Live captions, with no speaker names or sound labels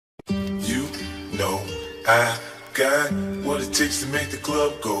You know I got what it takes to make the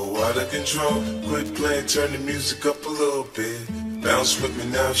club go out of control. Quit playing, turn the music up a little bit. Bounce with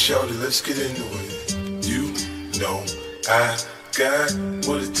me now, shawty, let's get into it. You know I got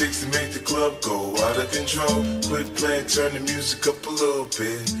what it takes to make the club go out of control. Quit playing, turn the music up a little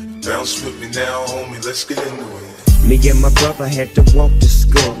bit. Bounce with me now, homie, let's get into it. Me and my brother had to walk to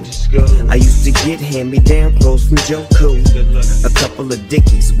school. I used to get hand-me-down clothes from Joe Cool. A couple of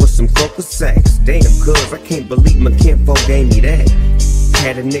Dickies with some Coca sacks. Damn, cuz I can't believe my kinfolk gave me that.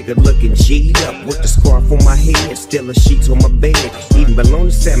 Had a nigga looking G'd up with the scarf on my head, still a sheets on my bed, eating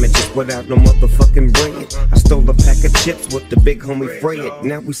bologna sandwiches without no motherfucking bread. I stole a pack of chips with the big homie Fred.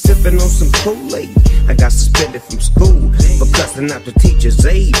 Now we sipping on some Kool-Aid. I got suspended from school for cussing out the teacher's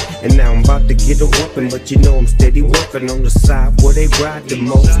aide, and now I'm about to get a whooping, but you know I'm steady working on the side where they ride the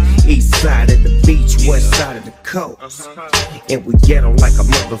most. East side of the beach, west side of the coast, and we get on like a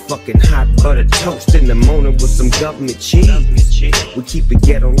motherfucking hot butter toast in the morning with some government cheese. We keep it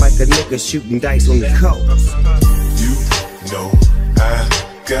ghetto like a nigga shooting dice on the coast. You know I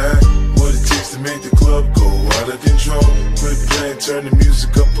got what it takes to make the club go out of control. Quit playing, turn the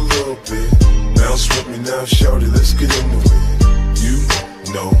music up a little bit. Bounce with me now, shawty, let's get into it.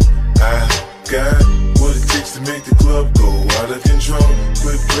 You know I got what it takes to make the club go out of control.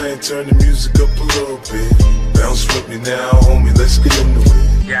 Quit playing, turn the music up a little bit. Bounce with me now, homie, let's get into it.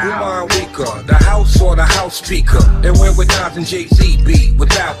 Rewind weaker, the house or the house speaker. And where would Nas and Jay-Z be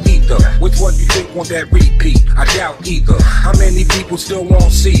without either? Which one you think want that repeat? I doubt either. How many people still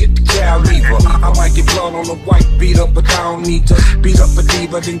won't see it? The cow lever. I might get blood on the white beater, but I don't need to beat up a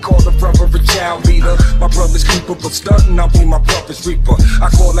diva, then call the brother a child beater. My brother's keeper, but stuntin', I'll be my brother's reaper. I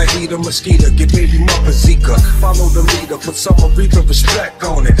call that heater mosquito, get baby mother Zika. Follow the leader, put some Aretha respect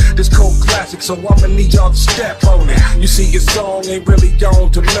on it. This cold classic, so I'ma need y'all to step on it. You see your song ain't really on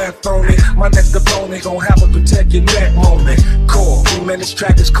to left on it. My next opponent gon' have a protect your neck moment. Core, man, this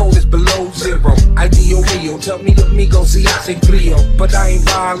track is cold as below zero. Ideal Rio, tell me the Migo, see I say Cleo. But I ain't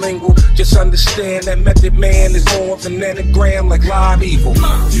bilingual, just understand that Method Man is more of an anagram like Live Evil.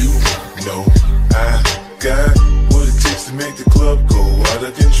 You know I got what it takes to make the club go out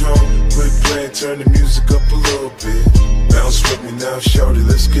of control. Quit playing, turn the music up a little bit. Bounce with me now, shawty,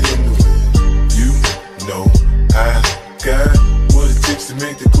 let's get into it. You know I got what it takes to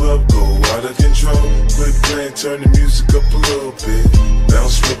make the club go out of control. Quit playing, turn the music up a little bit.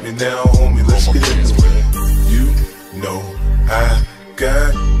 Bounce with me now, homie, let's get into it. You know I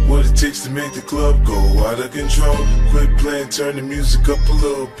got what it takes to make the club go out of control. Quit playing, turn the music up a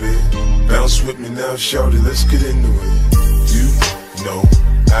little bit. Bounce with me now, shawty, let's get into it. You know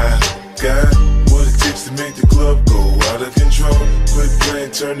I got what it takes to make the club go out of control. Quit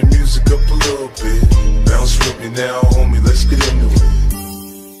playing, turn the music up a little bit. Bounce with me now, homie, let's get into it.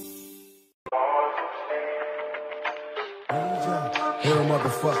 Here a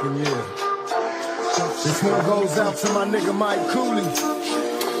motherfucking year. This one goes out to my nigga Mike Cooley.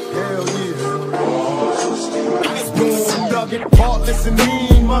 Hell yeah. Boom, duggin', heartless and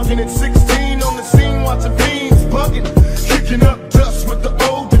mean, mugging at 16 on the scene, watching fiends bugging, kicking up dust with the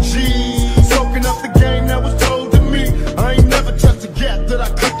older G's, soaking up the game that was told to me. I ain't never touched a gap that I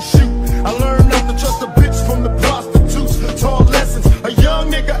couldn't shoot. I learned not to trust a bitch from the prostitutes. Taught lessons, a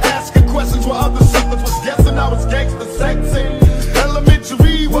young nigga asking questions while other suckers was guessing I was gangster sexing.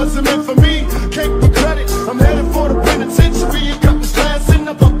 Elementary wasn't meant for me. Cake for credit, I'm headed for the penitentiary. And cut the glass in,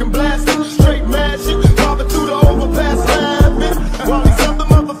 I'm fucking blasting. Straight mad shit, robbing through the overpass laughing. While these other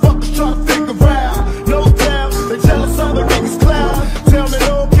motherfuckers try to figure out. No doubt, they jealous of the niggas cloud. Tell me,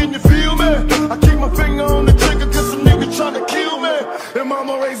 oh, can you feel me? I keep my finger on the trigger cause some nigga trying to kill me. And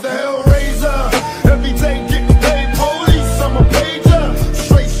mama raised the hellraiser. Every day getting paid police, I'm a pager.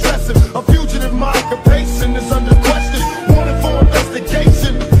 Straight stressing, a fugitive, my occupation is under question. Wanted for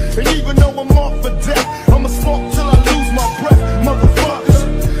investigation. And even though I'm off for death, I'ma smoke till I lose my breath, motherfuckers.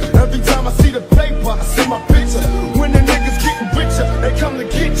 Every time I see the paper, I see my picture. When the niggas getting richer, they come to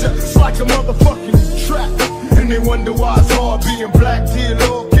get ya. It's like a motherfucking trap. And they wonder why it's hard being black. Dear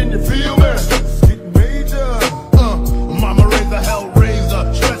Lord, can you feel me? It's getting major. Mama raised the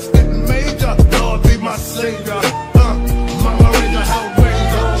hellraiser. Stress getting major. Lord be my savior. Mama raised the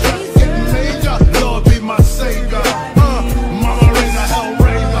hellraiser. Stress getting major. Lord be my savior. Mama raised the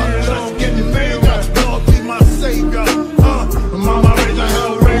hellraiser. Stress getting major. Lord be my savior. Mama raised the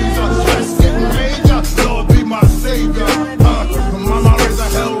hellraiser. Stress getting major. Lord be my savior. Mama raised the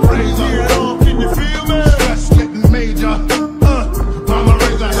hellraiser. Lord, can you feel me? Stress getting major.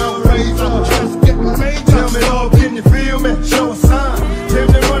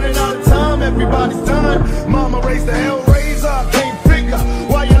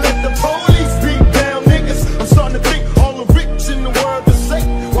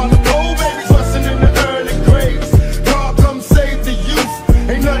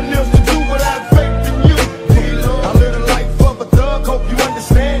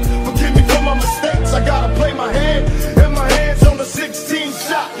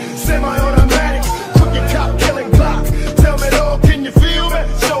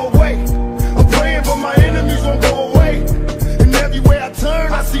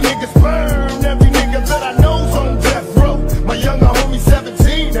 see niggas burn. Every nigga that I know's on death row. My younger homie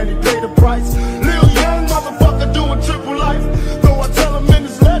 17 and he paid the price. Lil young motherfucker doing triple life. Though I tell him in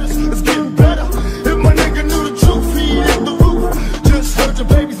his letters, it's getting better. If my nigga knew the truth, he'd hit the roof. Just heard your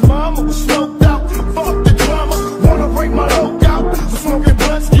baby's mama was smoked out. Fuck the drama, wanna break my load out. So smoking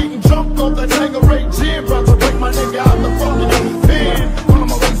blunts, getting drunk off that Tanqueray gin. About to break my nigga out the fucking pen.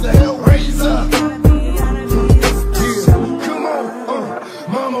 Mama raised the Hellraiser. Yeah, come on,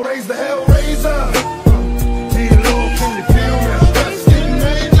 Mama raised the Hellraiser. Dear Lord, can you feel me? That's getting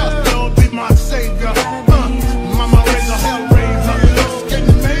major. Lord be my savior. Mama raised the Hellraiser. That's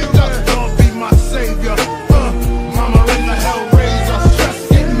getting major. Lord be my savior. Mama raised the Hellraiser. That's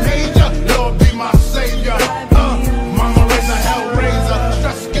getting major. Lord be my savior. Mama raised the Hellraiser.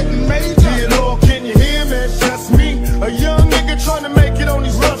 That's getting major. Dear Lord, can you hear me? It's just me, a young nigga trying to make it on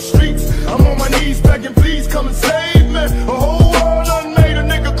these rough streets. I'm on my knees begging, please come and save me. A whole world done made a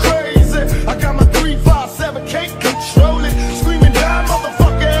nigga crazy. I got my 357, can't control it. Screaming down,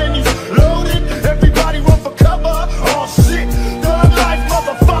 motherfucker, and he's loaded. Everybody run for cover. Oh shit, thug life,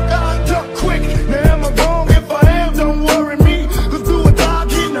 motherfucker, duck quick. Now am I wrong? If I am, don't worry me. Cause do or die,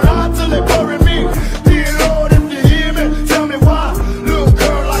 getting high till they bury me. Dear Lord, if you hear me, tell me why. Little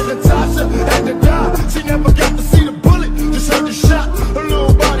girl like Natasha had to die. She never got to see the bullet, just heard the shot. Her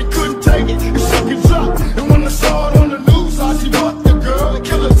little body couldn't take it, it shook and dropped. And when I saw it on the news, how she fucked the girl and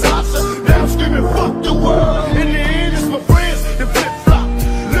killed Natasha. Now I'm screaming, fuck the world. In the end, it's my friends that flip-flop.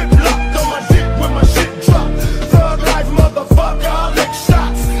 Lip-locked on my dick when my shit drop. Thug life, motherfucker, I lick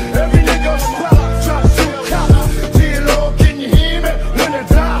shots. Every nigga on the block try to shoot cops. Dear Lord, can you hear me? When I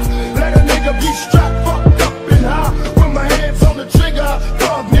die, let a nigga be strapped, fucked up and high. With my hands on the trigger,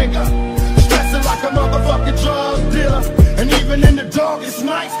 thug nigga. Stressing like a motherfucking drug dealer. And even in the darkest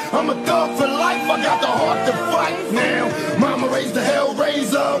nights, I'm a thug for life. I got the heart to fight now. Mama raised the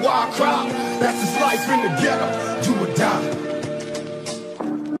Hellraiser, why I cry? That's his life in the ghetto, do or die.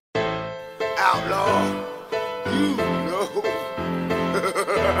 Outlaw, you know.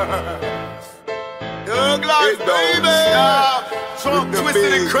 Thug life, baby. Trump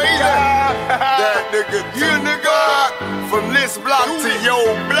twisted and crazy. That nigga, you nigga. From this block to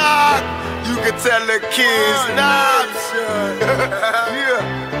your block, you can tell the kids not.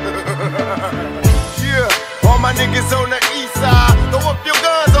 Yeah, all my niggas on the east side. Throw up your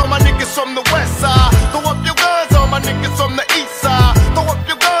guns, all my niggas from the west side. Throw up your guns, all my niggas from the east side. Throw up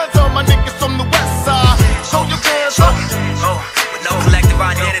your guns, all my niggas from the west side. Show your guns up. With no collective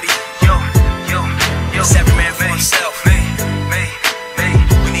identity. Yo, every man for himself. Me.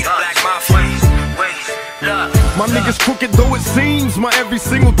 We need a black mafia. My niggas crooked though it seems. My every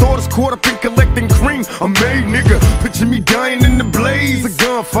single thought is caught up in collecting cream. I'm made, nigga. Picture me dying in the blaze of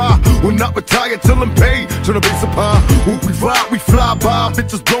gunfire. Will not retire till I'm paid. Turn the bass up high. When we ride, we fly by.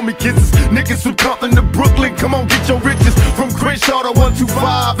 Bitches blow me kisses. Niggas from Compton to Brooklyn. Come on, get your riches. From Crenshaw to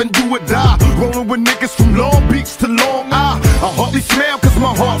 125 and do or die. Rolling with niggas from Long Beach to Long Island. I hardly smell cause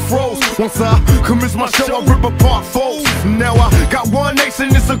my heart froze. Once I commence my show, I rip apart foes. Now I got one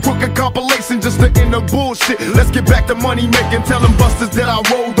nation. It's a crooked compilation just to end the bullshit. Let's get back to money making, telling busters that I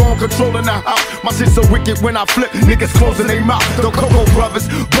rolled on, controlling the house. My shit so wicked when I flip, niggas closing their mouth. The Coco Brothers,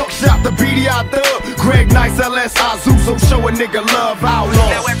 Buckshot, the BDI Thug, Greg Nice, LS, Azu, so show a nigga love, outlaw.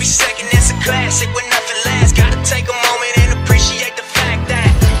 Now every second is a classic when nothing lasts. Gotta take a moment and appreciate the fact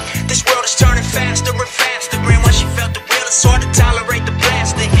that this world is turning faster and faster. And once you felt the will, it's hard to tolerate the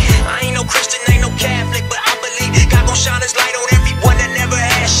plastic. I ain't no Christian, ain't no Catholic, but I believe God gon' shine his light on everyone that never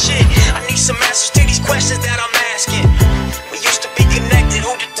had shit. I need some answers to these questions that I'm asking. We used to be connected,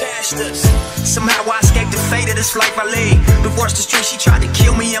 who detached us? Somehow I escaped the fate of this life I lead. Divorced the street, she tried to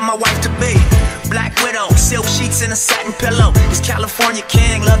kill me and my wife to be. Black widow, silk sheets and a satin pillow. This California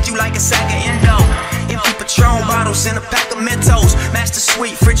king loved you like a sack of Indo. Empty Patron bottles and a pack of Mentos. Master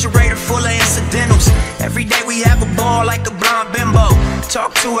Suite, refrigerator full of incidentals. Every day we have a ball like a blonde bimbo.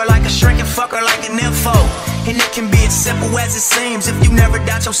 Talk to her like a shrink and fuck her like an info. And it can be as simple as it seems if you never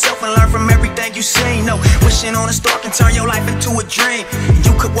doubt yourself and learn from everything you seen. No, wishing on a star can turn your life into a dream.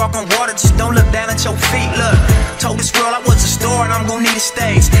 You could walk on water, just don't look down at your feet. Look, told this world I was a star and I'm gonna need a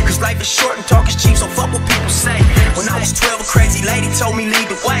stage. Cause life is short and talk is cheap, so fuck what people say. When I was 12, a crazy lady told me lead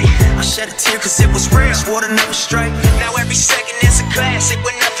the way. I shed a tear cause it was real, swore to never stray. Now every second is a classic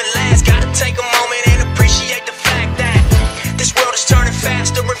when nothing lasts. Gotta take a moment and appreciate the fact that this world is turning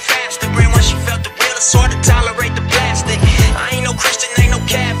faster and faster. And once you felt the real, it's hard to tolerate the plastic. I ain't no Christian, ain't no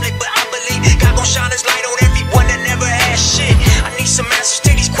Catholic, but I believe God gon' shine his light on everyone that never had shit. I need some answers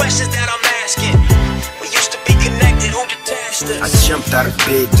to these questions that I'm asking. We used to be connected, who detached us? I jumped out of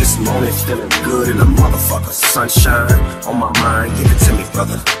bed this morning feeling good in a motherfucker. Sunshine on my mind, give it to me,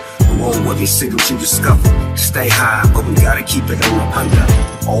 brother. Roll with me, see what you discover. Stay high, but we gotta keep it on the under.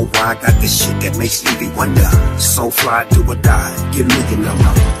 Oh, I got this shit that makes Stevie wonder. So fly, do or die, give me your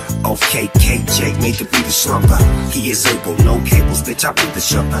number. Okay, KJ made the beat a slumber. He is able, no cables, bitch, I beat the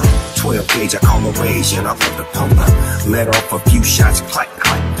shumper. 12 gauge, I call a rage, and I love the pumper. Let off a few shots, clack,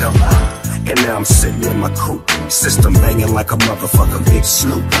 clack, dumper. And now I'm sitting in my coupe, system banging like a motherfucking big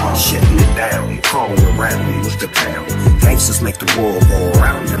Snoop. Shutting it down, crawling around with the pound. Gangsters make the world go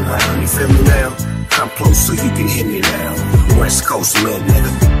around and round. You feel me now? Come close so you can hear me now. West Coast little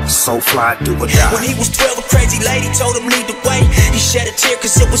nigga, so fly, do or die. When he was 12, a crazy lady told him lead the way. He shed a tear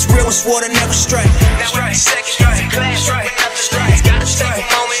cause it was real and swore to never stray. Now every second he's in class, right? He's gotta take a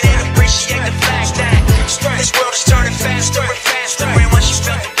moment and appreciate the fact that this world is turning faster and faster. And when she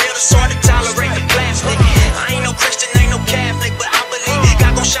felt the real, it's hard to tolerate the plastic. I ain't no Christian, ain't no Catholic, but I believe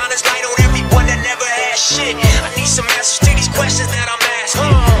God gon' shine his light on everyone that never had shit. I need some answers to these questions that I'm asking.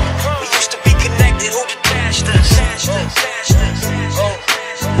 We used to be connected, who detached us?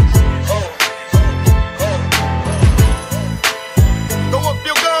 Throw up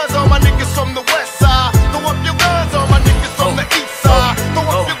your guns on my niggas from the west side. Throw up your guns on my niggas from the east side. Throw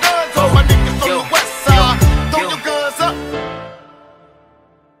up your guns on my niggas from the west side. Throw your guns up.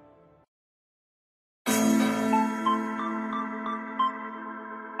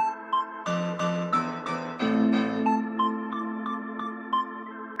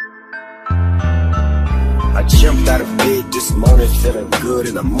 I jumped out of bed this morning feeling good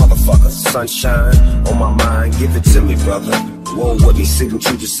in a motherfucker. Sunshine on my mind, give it to me, brother. Roll with me, see what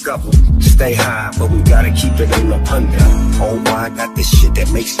you discover. Stay high, but we gotta keep it on the under. Oh, I got this shit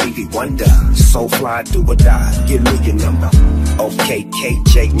that makes Stevie wonder. So fly, do or die, give me your number. Okay,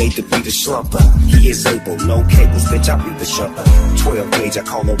 KJ made the beat a slumper. He is able, no cables, bitch, I beat the shumper. 12 gauge, I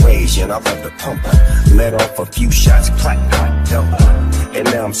call a rage, and I love the pumper. Let off a few shots, clack, clack, dumper. And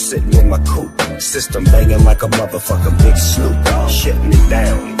now I'm sitting in my coupe, system banging like a motherfucking big Snoop. Shutting it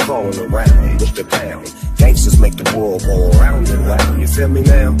down, crawling around with the pound. Gangsters make the world go around and round. You feel me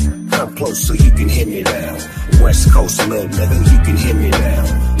now? Come close so you can hear me now. West Coast little nigga, you can hear me now.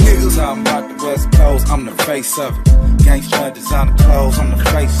 Niggas talking about the West Coast, I'm the face of it. Gangsta designer clothes, I'm the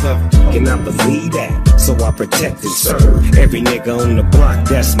face of it. Can I believe that? So I protect and serve every nigga on the block,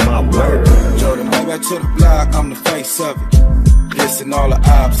 that's my word. Jordan, go back to the block, I'm the face of it. Listen, all the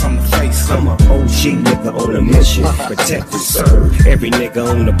ops, I'm the face of it. I'm an OG nigga on a mission, protect and serve every nigga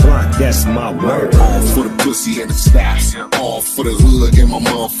on the block, that's my word. All for the pussy and the snaps, all for the hood and my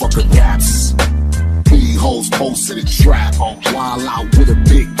motherfucking raps. Pretty hoes posted a trap, while out with a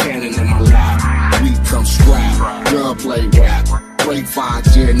big cannon in my lap. We come strap, gunplay rap, grapevine,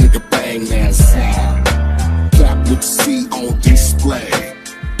 yeah, nigga bang that sound. Cap with the C on display.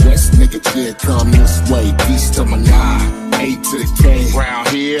 West nigga kid come this way, peace to my 9, A to the K. Round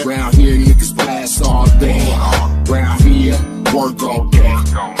here niggas blast all day. Round here, work all day.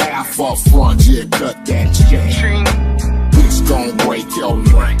 Half up front, yeah, cut that check. Bitch gon' break your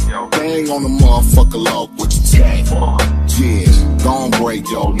neck. Bang on the motherfucker low, what you take? Yeah, gon' break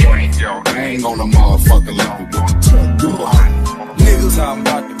your neck. Bang on the motherfucker low, what you take? Niggas talking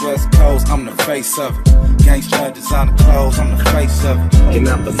about the West Coast, I'm the face of it. Gangsta designer clothes, I'm the face of it. Can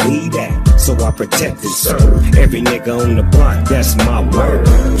I believe that? So I protect and serve every nigga on the block, that's my word.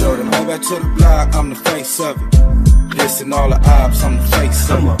 Jordan, go back to the block, I'm the face of it. Listen, all the ops, I'm the face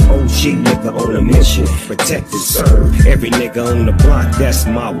of I'm it. an OG nigga on a mission, protect and serve every nigga on the block, that's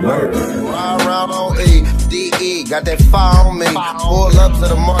my word. Ride around on E, got that fire on me. Pull up to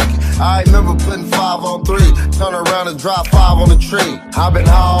the market. I remember putting 5 on 3. Turn around and drop 5 on the tree. I been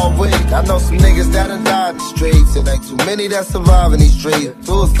high all week. I know some niggas that done died in the streets. It ain't too many that survive in these streets.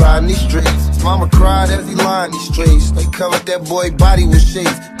 Suicide in these streets. His mama cried as he lined these streets. They covered that boy body with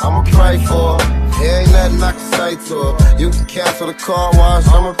sheets. I'ma pray for her. There ain't nothing I can say to her. You can cancel the car wash,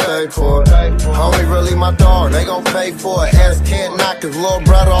 I'ma pay for it. Homie really my dog, they gon' pay for it. Ass can't knock his little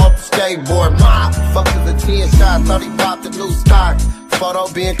brother off the skateboard. Fuckers a 10 shot, thought he popped a new stock.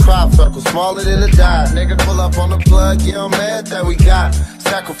 Photo being crop circle, smaller than a dime. Nigga pull up on the plug, yeah, I'm mad that we got.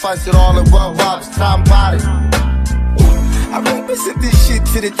 Sacrifice it all in one bob, it's time body. I represent this shit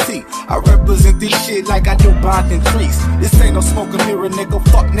to the T. I represent this shit like I do bond and trees. This ain't no smoke and mirror, nigga,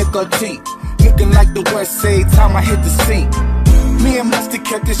 fuck nigga T. Looking like the West Side time I hit the scene. Me and Mustard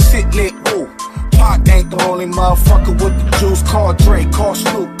kept this shit lit, ooh. Pac ain't the only motherfucker with the juice. Call Dre, call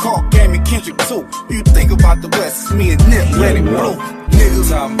Snoop, call Game and Kendrick too. You think about the West, it's me and Nip, let it blow. Niggas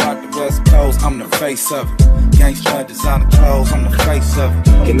talking about the dress clothes, I'm the face of it. Gangsta designer clothes, I'm the face of it.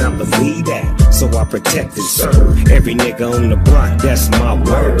 Can I believe that? So I protect and serve every nigga on the block, that's my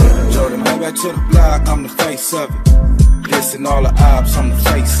word. Jordan, go back to the block, I'm the face of it. Listen, all the ops, I'm the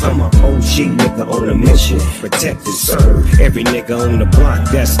face of it. I'm a OG nigga on a mission, protect and serve every nigga on the block,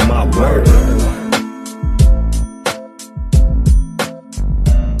 that's my word.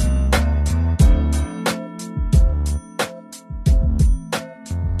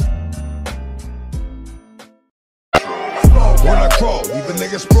 When I crawl, leave a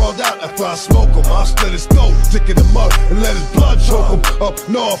nigga sprawled out after I smoke him. I'll slit his throat, stick in the mud, and let his blood choke him. Up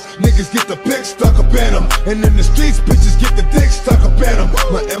north, niggas get the pick stuck up in them. And in the streets, bitches get the dick stuck up in them.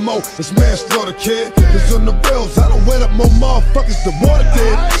 My MO is manslaughter, kid. It's on the rails, I don't wet up more motherfuckers than water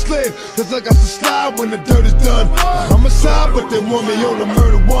did. Slid, cause I got to slide when the dirt is done. I'm aside, but they want me on the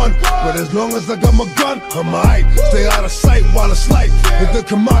murder one. But as long as I got my gun, I'm alright. Stay out of sight while it's light. And then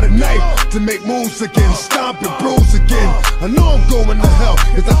come out at night to make moves again, stomp and bruise again. I know I'm going to hell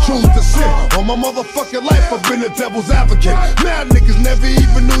if I choose to sin. All my motherfucking life I've been a devil's advocate. Mad niggas never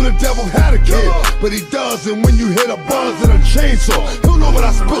even knew the devil had a kid, but he does, and when you hit a buzz and a chainsaw, he'll know what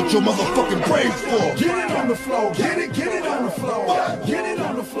I spilt your motherfucking brains for. Get it on the floor, get it on the floor. Get it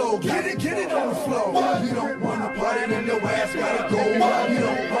on the floor, get it on the floor. You don't wanna party, then your ass gotta go. You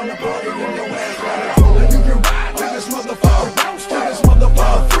don't wanna party, then your ass gotta go. And you can ride to this motherfucker, bounce to this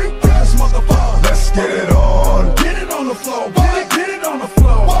motherfucker, freak to this motherfucker. Let's get it on. Get it on the floor, get it on the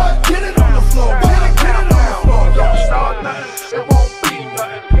floor. Get it on the floor, get it on the floor. Don't start nothing, it won't be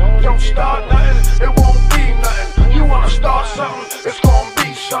nothing. Don't start nothing, it won't be nothing. You wanna start something, it's gonna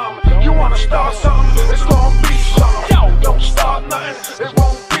be something. You wanna start something, it's gonna be something. Yo, don't start nothing, it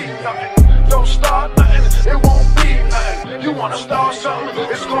won't be nothing. Don't start nothing, it won't be nothing. You wanna start something,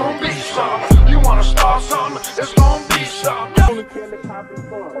 it's gonna be something. You wanna start something, it's gonna be something.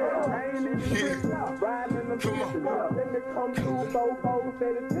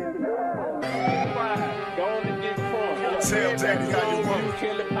 Tell daddy how you want it.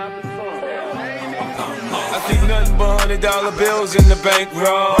 I keep nothing but $100 bills in the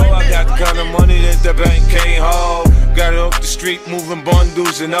bankroll. I got the kind of money that the bank can't hold. Got it off the street, moving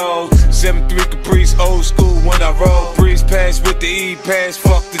bundles and O's. 7-3 Caprice, old school when I roll. Breeze pass with the E-pass,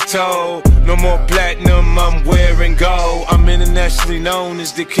 fuck the toll. No more platinum, I'm wearing gold. I'm internationally known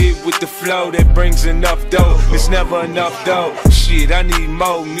as the kid with the flow that brings enough dough. It's never enough though. Shit, I need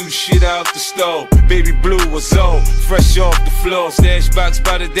more new shit out the stove. Baby blue was old, fresh off the floor. Stash box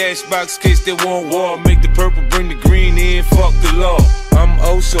by the dash box, case they want war. Make the purple, bring the green in, fuck the law. I'm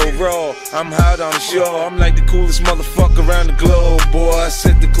oh so raw, I'm hot on the shore. I'm like the coolest motherfucker around the globe, boy. I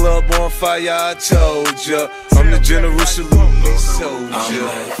set the club on fire, I told ya. I'm the general salute soldier. I'm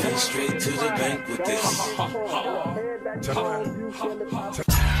laughing straight to the bank with this.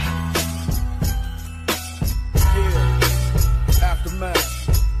 Yeah, aftermath.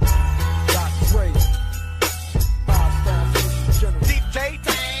 Dre.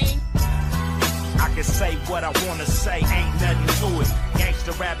 I can say what I wanna say, ain't nothing to it.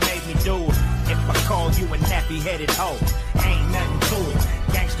 Gangsta rap made me do it. If I call you a nappy-headed hoe, ain't nothing to it.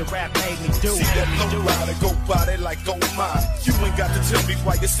 Gangsta rap made me do it. See that low rider go by there like, oh my. You ain't got to tell me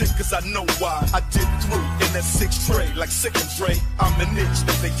why you're sick, cause I know why. I did through in that 6 tray, like sick and Dre. I'm an itch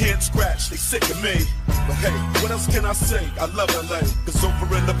that they can't scratch, they sick of me. But hey, what else can I say? I love LA, cause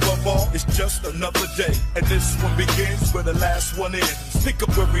over and above all, it's just another day. And this one begins where the last one ends. Pick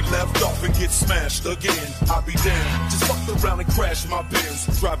up where we left off and get smashed again. I'll be damned, just fucked around and crashed my Benz.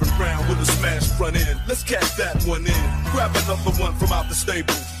 Driving around with a smashed front end. Let's catch that one in. Grab another one from out the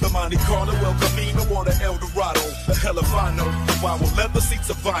stable. The Monte Carlo, El Camino, or the El Dorado. The hell if I know. Why will leather seats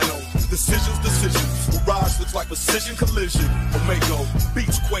of vinyl? Decisions. Mirage looks like precision collision. Omega,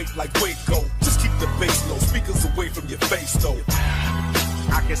 beats quake like Waco. Just keep the bass low, speakers away from your face though.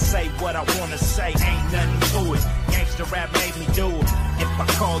 I can say what I wanna say, ain't nothing to it. Gangsta rap made me do it. If I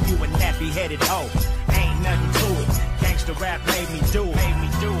call you a nappy-headed hoe, ain't nothing to it. Gangsta rap made me do it.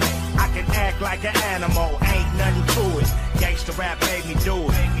 I can act like an animal, ain't nothing to it. Gangsta rap made me do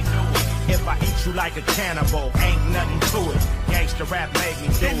it. If I eat you like a cannibal, ain't nothing to it. Gangsta rap made me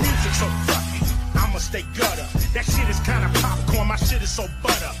do it. That music's so fucking, I'ma stay gutter. That shit is kinda popcorn, my shit is so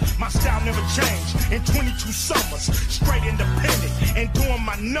butter. My style never changed in 22 summers. Straight independent and doing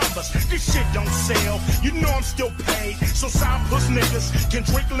my numbers. This shit don't sell, you know I'm still paid. So soundpuss niggas can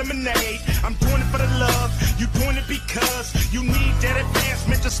drink lemonade. I'm doing it for the love, you doing it because you need that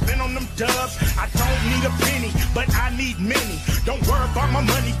advancement to spend on them dubs. I don't need a penny, but I need many. Don't worry about my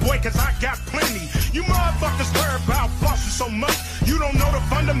money, boy, cause I got plenty. You motherfuckers worry about flossing so much. You don't know the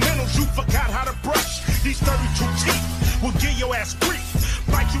fundamentals, you forgot how to brush. These 32 teeth will give your ass grief.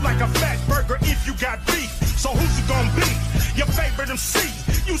 Bite you like a fat burger if you got beef. So who's it gonna be? Your favorite MC.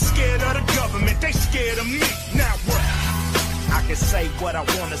 You scared of the government, they scared of me. Now what? I can say what I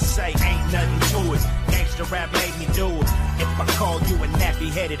wanna say, ain't nothing to it. Gangsta rap made me do it. If I call you a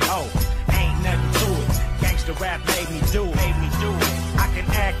nappy-headed hoe, ain't nothing to it. Gangsta rap made me do it, made me do it. I can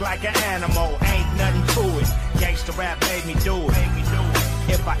act like an animal, ain't nothing to it. Gangsta rap made me do it, made me do it.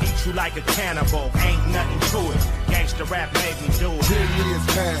 If I eat you like a cannibal, ain't nothing to it. Gangsta rap made me do it. 10 years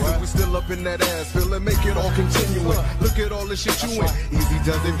past, and we still up in that ass. Feel it, make it all continuing. Look at all the shit you in. Easy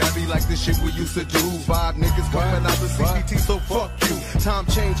does it, that be like the shit we used to do. 5 niggas coming out the CBT, so fuck you. Time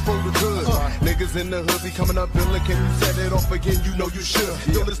change for the good. Niggas in the hood be coming up, villain. Can you set it off again? You know you should.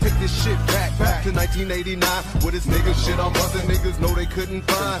 Yo, let's take this shit back to 1989. With this nigga shit, I'm busting niggas know they couldn't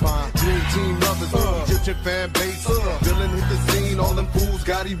find. Dream team lovers, Egyptian fan base. Villain hit the scene, all them fools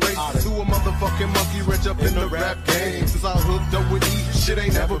got erased. To a motherfucking monkey wrench up in the rap game. Since I hooked up with E, shit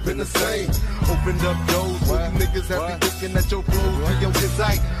ain't never been the same. Opened up doors where you niggas have me looking at your flows. Be your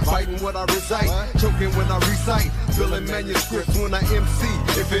insight, fighting what I recite, choking when I recite, filling manuscripts when I MC.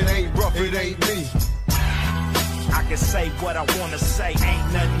 If it ain't rough, it ain't me. I can say what I wanna say,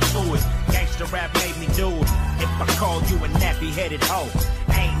 ain't nothing to it. Gangsta rap made me do it. If I call you a nappy-headed hoe,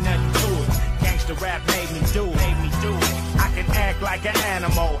 ain't nothing to it. Gangsta rap made me do it, made me do it. I can act like an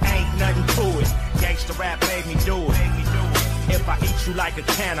animal, ain't nothing to it. Gangsta rap made me do it, made me do it. If I eat you like a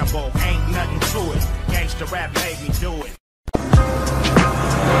cannibal, ain't nothing to it. Gangsta rap made me do it.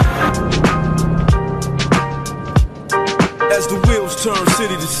 As the wheels turn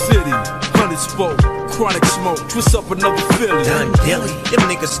city to city, hundreds folk, chronic smoke, twist up another Philly. Done dilly, them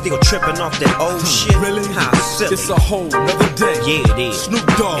niggas still tripping off that old shit. Really? How silly. It's a whole nother day. Yeah, it is. Snoop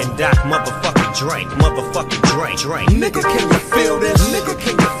Dogg and Doc motherfucking Drake, motherfucking Drake. Nigga, can you feel this? Nigga,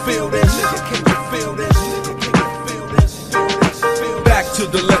 can you feel this? Nigga, can you feel this? Nigga, can you feel this? Back to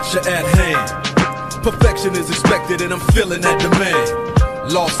the lecture at hand. Perfection is expected and I'm feeling that demand.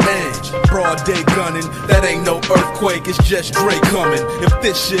 Los Angeles, broad day gunning, that ain't no earthquake, it's just Dre coming. If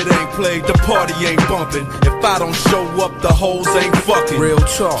this shit ain't played, the party ain't bumping. If I don't show up, the hoes ain't fucking. Real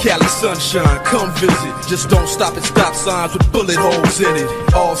talk. Cali sunshine, come visit. Just don't stop at stop signs with bullet holes in it.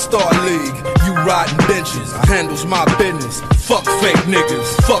 All-Star League, you riding benches, handles my business. Fuck fake niggas,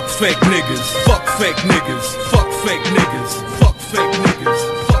 fuck fake niggas, fuck fake niggas, fuck fake niggas, fuck fake niggas,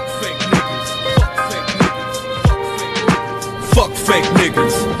 fuck fake niggas, fuck fake niggas, fuck fake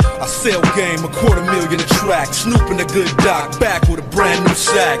niggas. I sell game, $250,000 a track. Snoop and a good doc, back with a brand new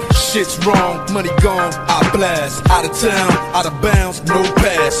sack. Shit's wrong, money gone, I blast. Out of town, out of bounds, no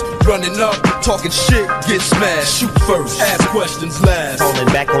pass. Running up, talking shit, get smashed. Shoot first, ask questions last. Falling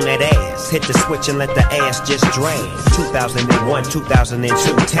back on that ass, hit the switch and let the ass just drag. 2001,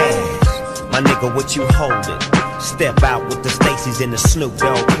 2002 tags. My nigga, what you holding? Step out with the Stacy's in the Snoop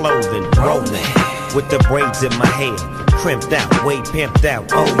Dogg clothing. Rolling with the braids in my hair, crimped out, way pimped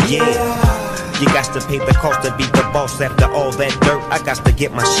out, oh yeah. You got to pay the cost to be the boss. After all that dirt, I got to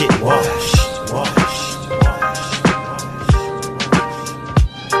get my shit washed.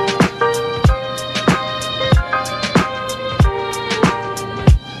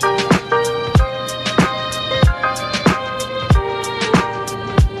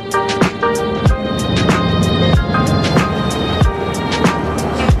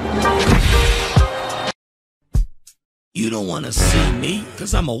 You don't wanna see me,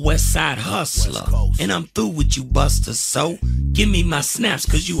 cause I'm a west side hustler. And I'm through with you busters, so give me my snaps,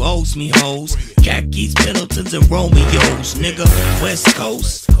 cause you owes me hoes. Khakis, Pendletons, and Romeos, nigga. West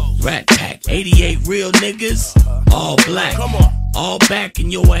Coast, Rat Pack, 88 real niggas, all black. All back in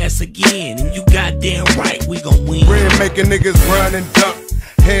your ass again, and you goddamn right, we gon' win. Red making niggas run and duck.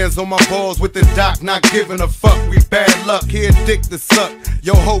 Hands on my balls with the doc, not giving a fuck. We bad luck, here dick to suck.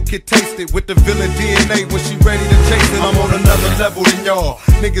 Yo hoe can taste it with the villain DNA when she ready to chase it. I'm on another level than y'all.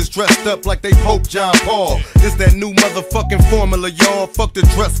 Niggas dressed up like they Pope John Paul. This that new motherfucking formula, y'all. Fuck the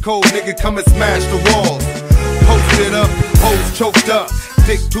dress code, nigga, come and smash the walls. Posted up, hoes choked up.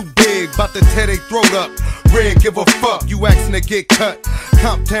 Dick too big, bout to tear they throat up. Red, give a fuck, you asking to get cut.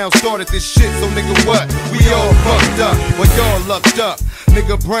 Comptown started this shit, so nigga what? We all fucked up, but y'all lucked up.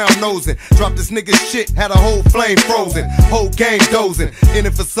 Nigga brown nosing, dropped this nigga shit, had a whole flame frozen. Whole game dozing, in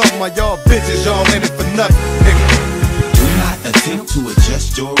it for something, my y'all bitches, y'all in it for nothing, nigga. Do not attempt to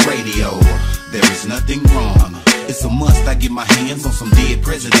adjust your radio, there is nothing wrong. It's a must, I get my hands on some dead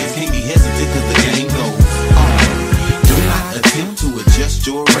presidents. Can't be hesitant cause the game goes on. Do not attempt to adjust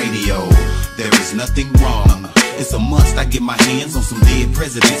your radio, there is nothing wrong. It's a must, I get my hands on some dead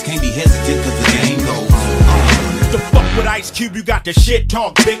presidents. Can't be hesitant cause the game goes on. Used to fuck with Ice Cube, you got the shit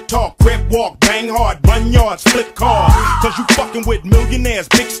talk, big talk, crib walk, bang hard, run yards, flip cars. Cause you fucking with millionaires,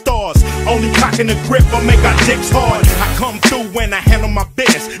 big stars. Only cocking the grip or make our dicks hard. I come through when I handle my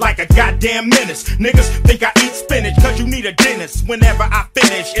business like a goddamn menace. Niggas think I eat spinach cause you need a dentist. Whenever I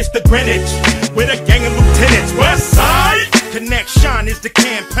finish, it's the Greenwich with a gang of lieutenants. West Side Connection is the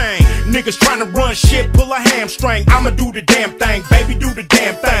campaign. Niggas tryna run shit, pull a hamstring. I'ma do the damn thing, baby, do the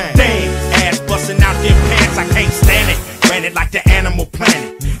damn thing. Damn, ass busting out them pants, I can't stand it. Ran it like the Animal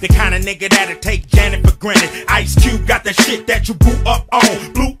Planet. The kind of nigga that'll take Janet for granted. Ice Cube got the shit that you blew up on.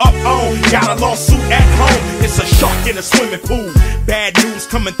 Got a lawsuit at home. It's a shark in a swimming pool. Bad news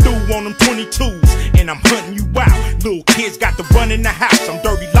coming through on them 22s. And I'm hunting you out. Little kids got to run in the house. I'm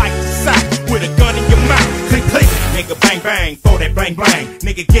dirty like the South. With a gun in your mouth. Click, click. Nigga bang, bang. For that bang, bang.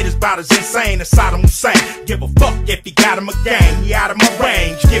 Nigga get his bout as insane as Saddam Hussein. Give a fuck if he got him a gang. He out of my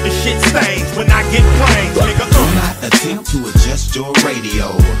range. Giving shit stains when I get brains. Nigga, do not attempt to adjust your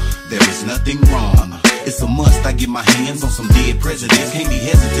radio. There is nothing wrong. It's a must. I get my hands on some dead presidents. Can't be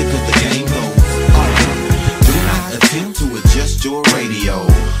hesitant cause the game goes on. Do not attempt to adjust your radio.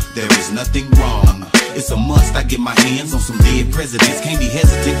 There is nothing wrong. It's a must. I get my hands on some dead presidents. Can't be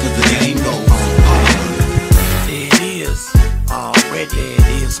hesitant cause the game goes on. There it is. Already there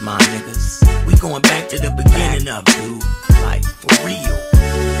it is, my niggas. We going back to the beginning of dude. Like for real.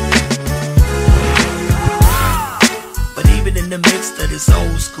 But even in the midst of this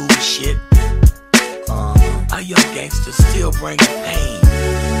old school shit, our young gangsters still bring pain.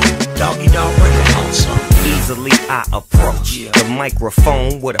 Doggy dog, bring them on some. Easily I approach the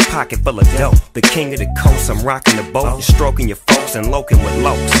microphone with a pocket full of dope. The king of the coast, I'm rocking the boat. Stroking your folks and loking with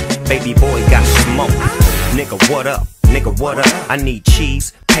lokes. Baby boy got smoke. Nigga, what up? Nigga, what up? I need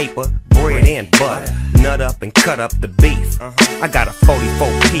cheese, paper, bread, and butter. Nut up and cut up the beef. I got a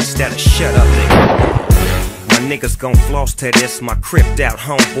 44 piece that'll shut up, nigga. My niggas gon' floss to this. My cripped out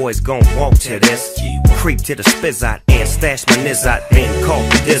homeboys gon' walk to this. Creep to the spizzot and stash my nizzot. Then call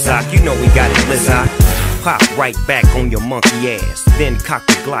the dizzot. You know we got it, blizzot. Pop right back on your monkey ass. Then cock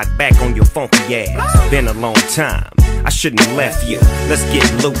the Glock back on your funky ass. Been a long time. I shouldn't have left you. Let's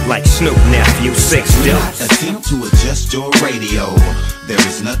get loot like Snoop, nephew. 6 do not attempt to adjust your radio. There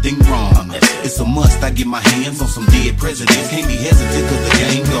is nothing wrong. It's a must. I get my hands on some dead presidents. Can't be hesitant cause the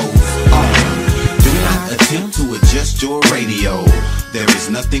game goes on. Do not attempt to adjust your radio. There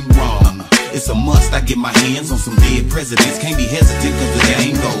is nothing wrong. It's a must. I get my hands on some dead presidents. Can't be hesitant cause the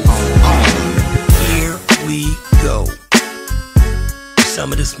game goes on. Here we go.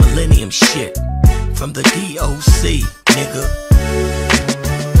 Some of this millennium shit from the DOC, nigga.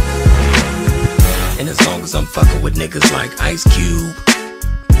 And as long as I'm fucking with niggas like Ice Cube,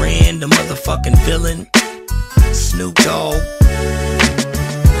 Ran the motherfucking villain, Snoop Dogg,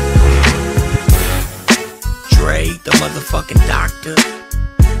 Dre the motherfucking doctor,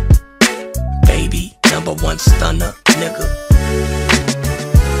 Baby, #1 stunner, nigga,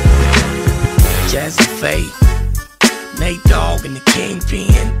 Jazzy Faye, Nate Dogg and the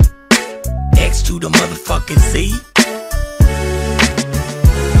Kingpin, X to the motherfucking Z,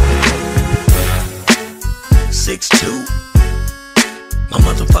 6'2", my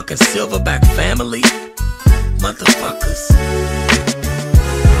motherfucking Silverback family, motherfuckers.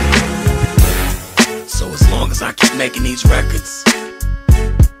 So as long as I keep making these records,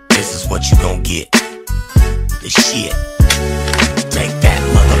 this is what you gon' get. The shit. Take that,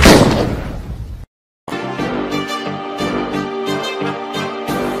 motherfucker.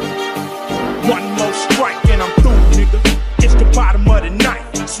 One more strike and I'm through, nigga. It's the bottom of the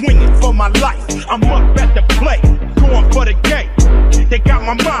night, swinging for my life. I'm up at the plate, going for the gate. They got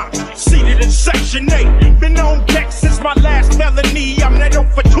my mom seated in Section 8. Been on deck since my last felony. I'm that 0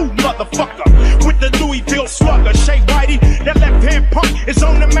 for 2 motherfucker with the Louisville slugger. Shay Whitey, that left hand punk is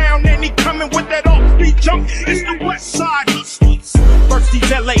on the mound and he coming with that offbeat junk. It's the West Side Hustlers versus these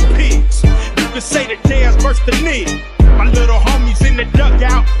LA pigs. You can say the Dares versus the Niggas. My little homies in the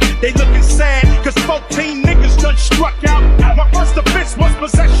dugout, they looking sad, cause 14 niggas done struck out. My first offense was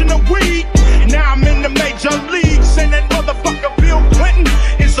possession of weed. Now I'm in the major leagues, and that motherfucker Bill Clinton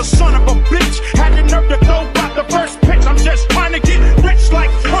is a son of a bitch. Had the nerve to throw out the first pitch. I'm just trying to get rich like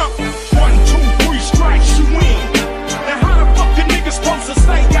Trump. 1, 2, 3 strikes, you win. Now how the fuck the niggas supposed to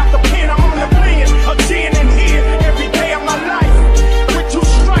stay out the pen? I'm on the plan, again and here, every day of my life. With 2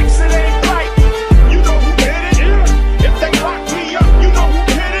 strikes, it ain't right. You know who did it? If they lock me up, you know who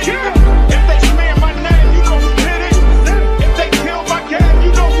did it? If they smear my name, you know who did it? If they kill my gang,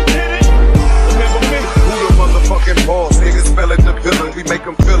 you know who did it? Remember me? Who the motherfucking boss? Niggas spell it the villain. We make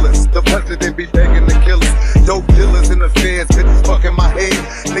them fillers. The president be begging to kill us. Dope dealers in the feds, bitches fucking my head.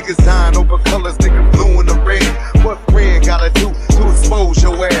 Niggas dying over colors, niggas blue and the red. What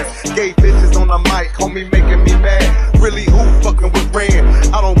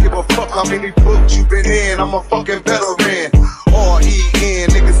How many books you been in? I'm a fucking veteran. R-E-N,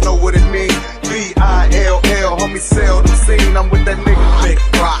 niggas know what it mean. B-I-L-L, homie seldom seen. I'm with that nigga Big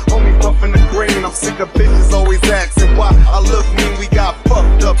Rock, homie puffin' the green. I'm sick of bitches always asking why I look mean. We got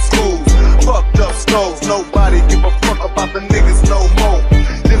fucked up schools, fucked up schools. Nobody give a fuck about the niggas no more.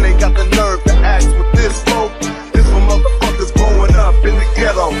 Then they got the nerve to ask with this flow. This for motherfuckers growing up in the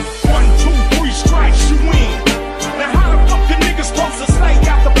ghetto. 1, 2, 3 strikes, you win. Now how the fuck the niggas supposed to stay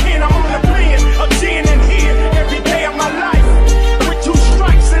out the pen? I'm on the pen, a gin in here every day of my life. With 2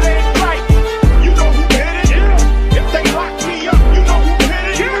 strikes, it ain't right. You know who did it? Yeah. If they lock me up, you know who did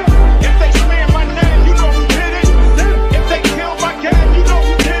it? Yeah. If they slam my name, you know who did it? Yeah. If they kill my gang, you know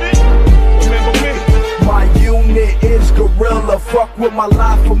who did it? Remember me? My unit is gorilla. Fuck with my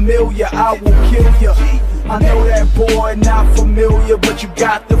life familiar, I will kill ya. I know that boy not familiar, but you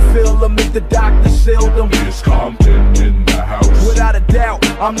got to feel him if the doctor sealed him. It's Compton in the house. Without a doubt,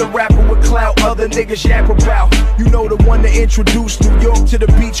 I'm the rapper with clout other niggas yap about. You know the one that introduced New York to the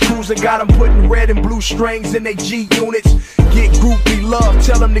beach cruise and got them putting red and blue strings in they G units. Get groupie love,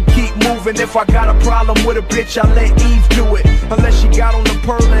 tell them to keep moving. If I got a problem with a bitch, I let Eve do it. Unless she got on the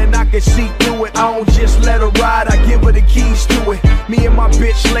pearl and I can see through it. I don't just let her ride, I give her the keys to it. Me and my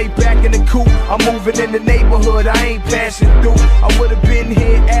bitch lay back in the coupe. I'm moving in the neighborhood, I ain't passing through. I would've been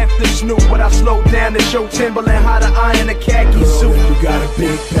here after Snoop, but I slowed down to show Timberland how to iron a khaki suit. You got a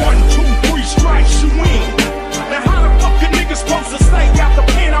big 1, 2, 3 strikes, you win. Now how the fuck the niggas supposed to stay out the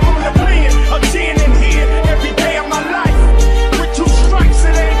pen? I'm on the pen, a gin in here every day of my life. With 2 strikes,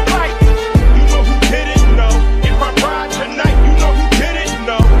 it ain't right. You know who did it? No. If I ride tonight, you know who did it?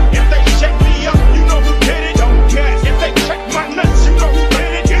 No. If they shake me up, you know who did it? Don't guess. If they check my nuts, you know who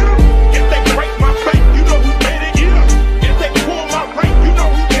did it? Yeah. If they break my bank, you know who did it? Yeah. If they pull my rank, you know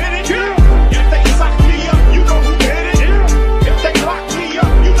who did it? Yeah. If they sock me up, you know who did it? Yeah. If they lock me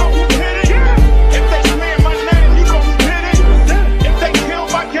up, you know who did it? Yeah. If they slam my name, you know who did it? Yeah. If they kill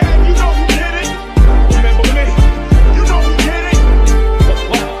my gang, you know who did it? Remember me? You know who did it?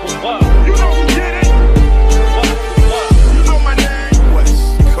 You know who did it? You know my name. West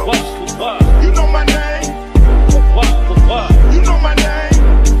Coast. You know my name. You know my name.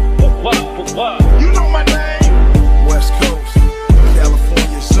 You know my name. West Coast,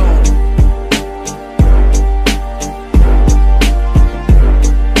 California zone.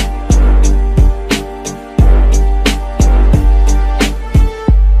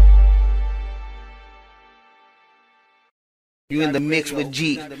 You in the mix with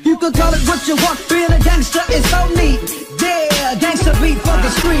G. You can call it what you want, being a gangster is so neat. Yeah, gangster beat for the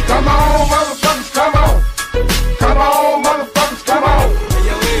street. Come on, motherfuckers, come on. Come on, motherfuckers, come on.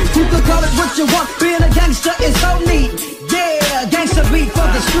 You can call it what you want, being a gangster is so neat. Yeah, gangster beat for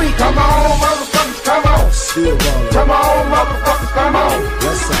the street. Come on, motherfuckers, come on. Come on, motherfuckers, come on.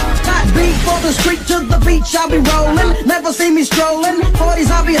 Got beat for the street, to the beach I'll be rolling. Never see me strolling,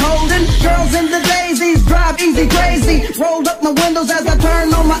 40s I'll be holding. Girls in the daisies, drive easy crazy. Rolled up my windows as I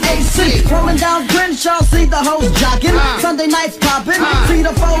turn on my AC. Rolling down Crenshaw, see the hoes jocking. Sunday nights popping, see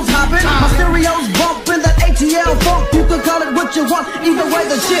the foes hopping. My stereos bumping, that ATL funk. You can call it what you want, either way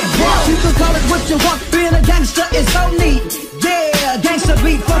the shit bump. You can call it what you want, being a gangster is so neat. Yeah, gangster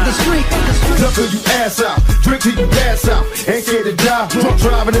beat for the street. Look till you ass out, drink till you pass out. Ain't scared to die, drunk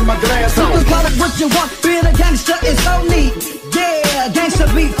driving in my glass You house. can call it what you want, being a gangster is so neat. Yeah, gangster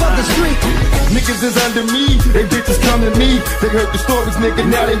beat for the street. Niggas is under me, they bitches come to me. They heard the stories, nigga,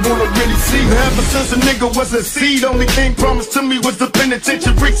 now they wanna really see. Ever since a nigga was a seed, only thing promised to me was the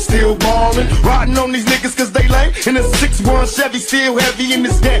penitentiary. Still ballin', riding on these niggas cause they lame. In a 6-1 Chevy, still heavy in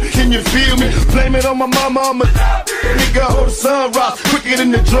this game. Can you feel me? Blame it on my mama, I'm a nigga, hold the sunrise. Quicker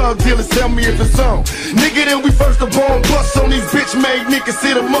than the drug dealers, tell me if it's on. Nigga, then we first the bomb bust on these bitch made niggas,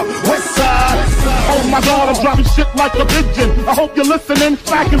 hit them up, west side. Oh my God, I'm dropping shit like a pigeon. I hope you're listening,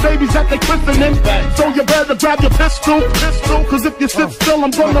 smacking babies that they christening. So you better grab your pistol, cause if you sit still, I'm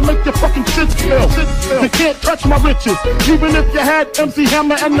gonna make your fucking shit spill. You can't touch my riches, even if you had MC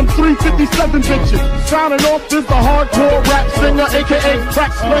Hammer and them 357 bitches. Signing off is the hardcore rap singer, aka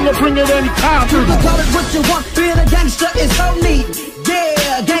crack slinger, bring it anytime. You can call it what you want, being a gangster is so neat.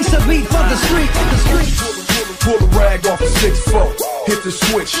 Yeah, gangster beat for the street. Pull the rag off a 6-4, hit the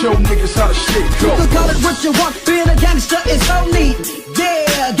switch, show niggas how the shit go. You can call it what you want, being a gangster is so neat.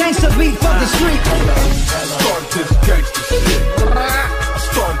 Yeah, gangster beat for the street. I started this gangster shit. I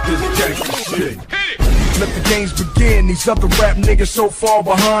started this gangster shit. Let the games begin. These other rap niggas so far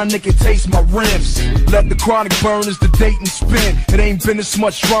behind, they can taste my rims. Let the chronic burn as the date and spin. It ain't been this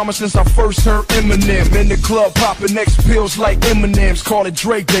much drama since I first heard Eminem. In the club popping X pills like M&M's. Call it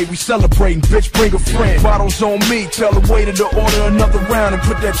Drake Day, we celebrating. Bitch, bring a friend. Bottles on me, tell the waiter to order another round and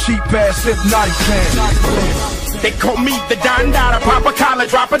put that cheap ass Hypnotic pen. They call me the Don Dada, pop a collar,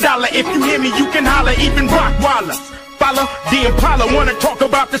 drop a dollar. If you hear me, you can holler, even Rockwaller. Follow the Impala, wanna talk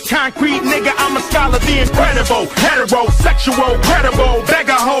about this concrete nigga, I'm a scholar, the incredible, heterosexual, credible,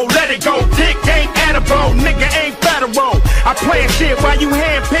 beggar hoe, let it go, dick ain't edible, nigga ain't federal. I plan shit while you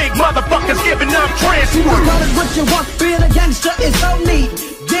handpick motherfuckers giving up transfer. Call it what you want, being a gangster is so neat.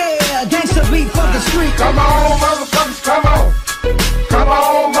 Yeah, gangster beat for the street. Come on, motherfuckers, come on. Come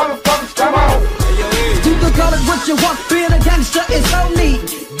on, motherfuckers, come on. You can call it what you want, being a gangster is so neat.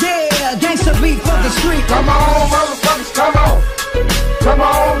 Yeah, gangster beat for the street. Come on, motherfuckers, come on. Come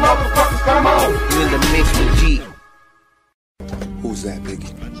on, motherfuckers, come on. You in the mix with G. Who's that,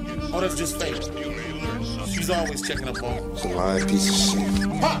 Biggie? Oh, that's just fake. She's always checking up on him. It's a lying piece of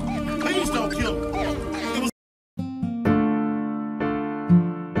shit. Pop, please don't kill him. It was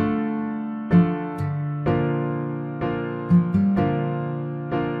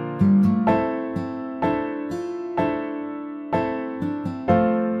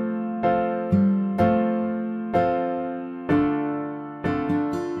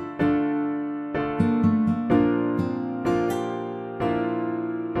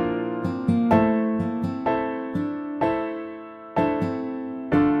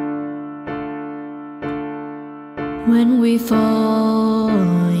when we fall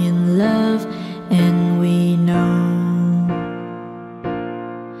in love and we know,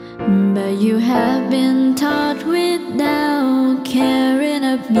 but you have been taught without caring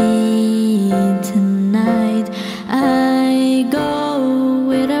of me tonight. I go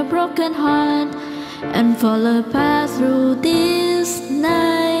with a broken heart and fall apart through this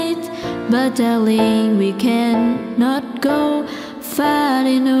night, but darling, we cannot go far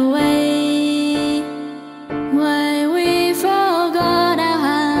in a way. Why we forgot our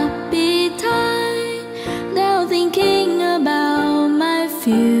happy time, now thinking about my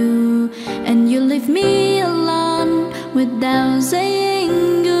few, and you leave me alone without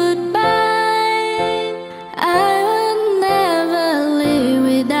saying goodbye. I would never live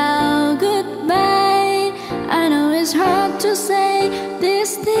without goodbye. I know it's hard to say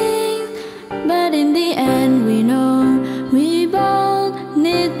this thing, but in the end we know we both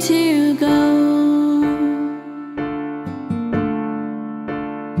need to go.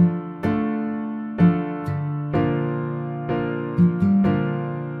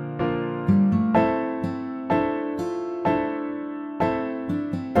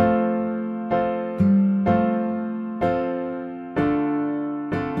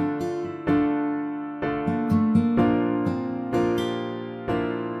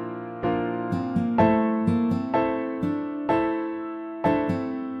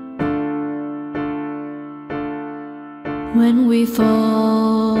 When we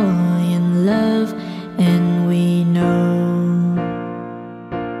fall in love and we know,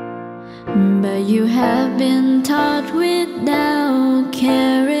 but you have been taught without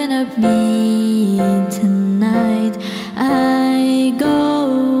caring of me tonight. I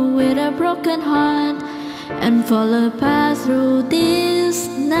go with a broken heart and fall apart through this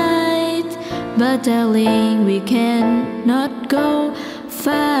night, but darling, we cannot go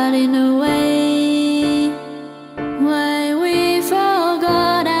far in a way. Why we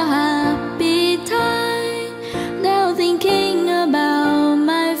forgot our happy time, now thinking about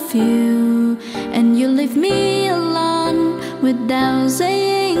my few, and you leave me alone without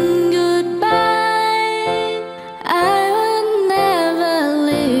saying goodbye. I would never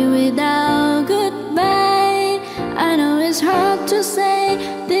live without goodbye. I know it's hard to say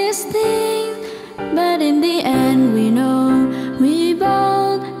this thing, but in the end we